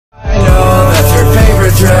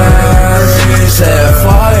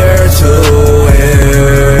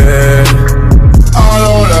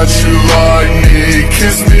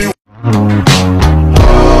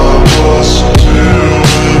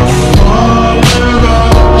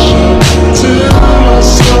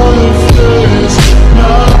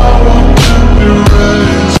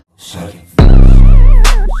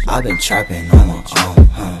trapping on my own,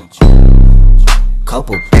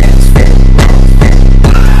 couple bands fit.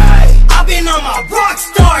 I've been on my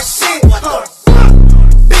rockstar shit. What the fuck?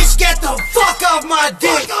 Bitch, get the fuck off my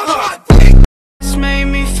dick. This made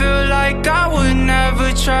me feel like I would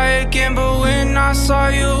never try again, but when I saw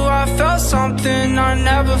you, I felt something I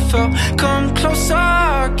never felt. Come closer,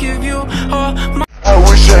 I'll give you all my. I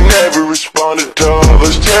wish I never responded to all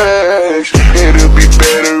those texts. It'd be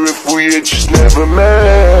better if we had just never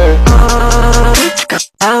met.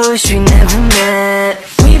 I wish we never met.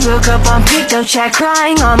 We broke up on TikTube chat,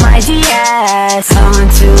 crying on my DS.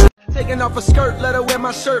 Taking off a skirt, let her wear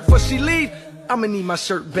my shirt before she leave. I'ma need my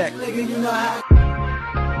shirt back. Nigga, you know how.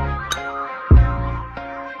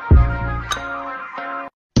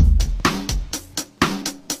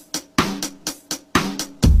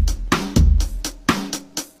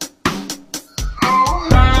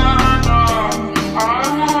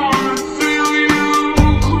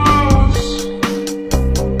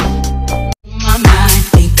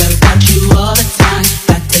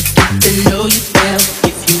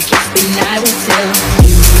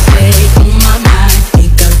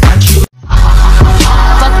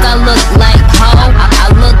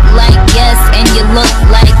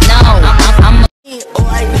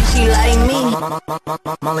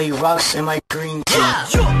 Molly rocks in my green tea.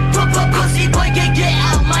 Pussy boy can get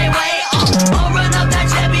out my way. I'll run up that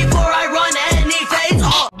jet before I run any phase.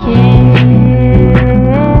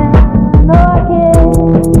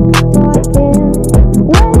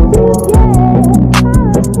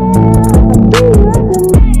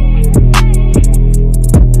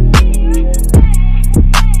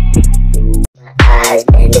 Eyes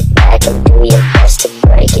bend it back and do your best to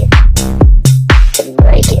break it.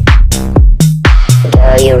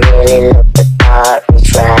 Girl, you really look the part.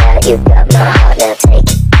 Reach right out, you got my heart, now take it.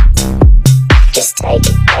 Just take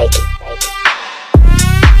it, take it, take it.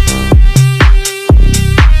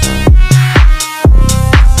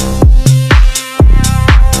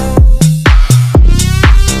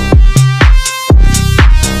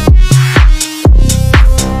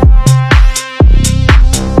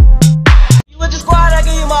 You with the squad, I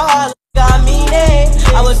give you my heart, I mean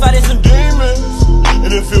it. I was fighting some demons.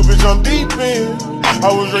 In the field, bitch, I'm deep in.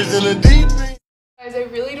 I was raised in the deep end. Guys, I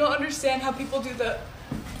really don't understand how people do the.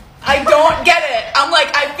 I don't get it. I'm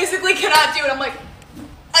like, I physically cannot do it. I'm like,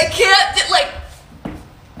 I can't do, like.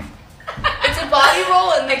 It's a body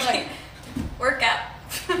roll and they like workout.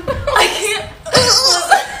 I can't.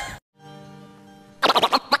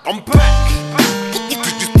 I'm back.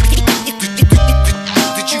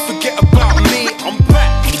 Did you forget about me? I'm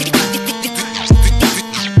back.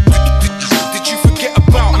 Did you forget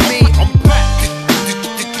about me? I'm back.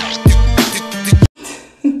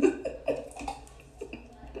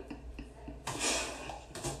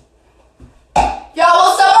 Yo,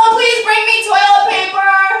 will someone please bring me toilet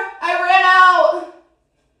paper? I ran out.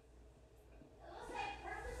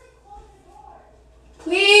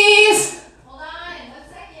 Please. Hold on, 1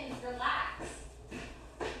 second, relax.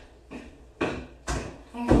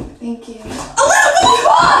 Thank you.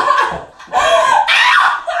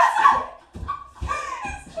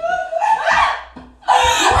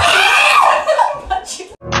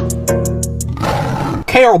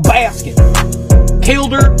 Carol Baskin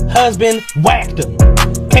killed her husband, whacked him.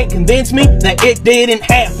 Can't convince me that it didn't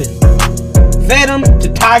happen. Fed them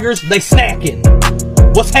to tigers, they snacking.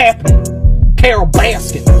 What's happening? Carol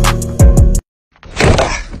Baskin.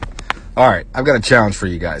 Alright, I've got a challenge for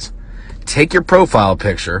you guys. Take your profile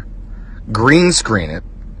picture, green screen it,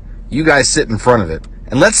 you guys sit in front of it,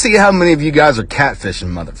 and let's see how many of you guys are catfishing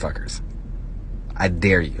motherfuckers. I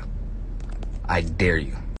dare you. I dare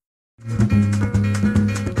you.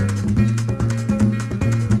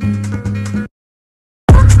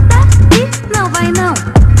 Não vai não.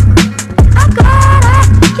 Agora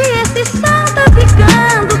que esse som tá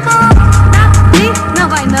ficando bom. Não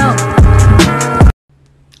vai não.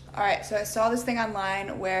 Alright, so I saw this thing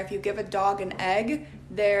online where if you give a dog an egg,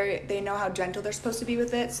 they know how gentle they're supposed to be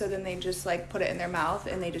with it, so then they just like put it in their mouth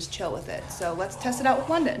and they just chill with it. So let's test it out with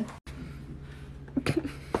London.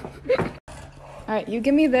 Alright, you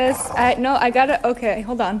give me this. No, I got it. Okay,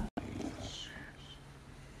 hold on.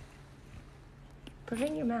 Put it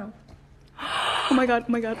in your mouth. Oh my god,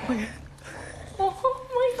 oh my god, oh my god. Oh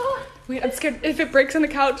my god. Wait, I'm scared if it breaks on the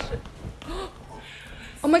couch.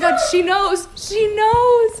 Oh my god, she knows. She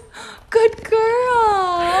knows. Good girl.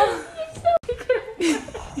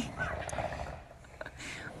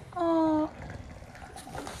 Oh.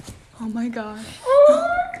 Oh my gosh.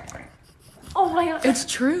 Oh my god. It's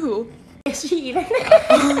true. Is she eating it?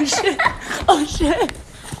 Oh shit. Oh shit.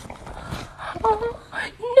 Oh,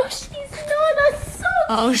 no, she's not. That's so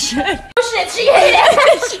Oh shit. Oh shit, she ate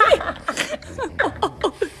it.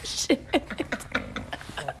 Oh shit.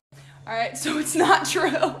 Alright, so it's not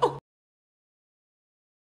true.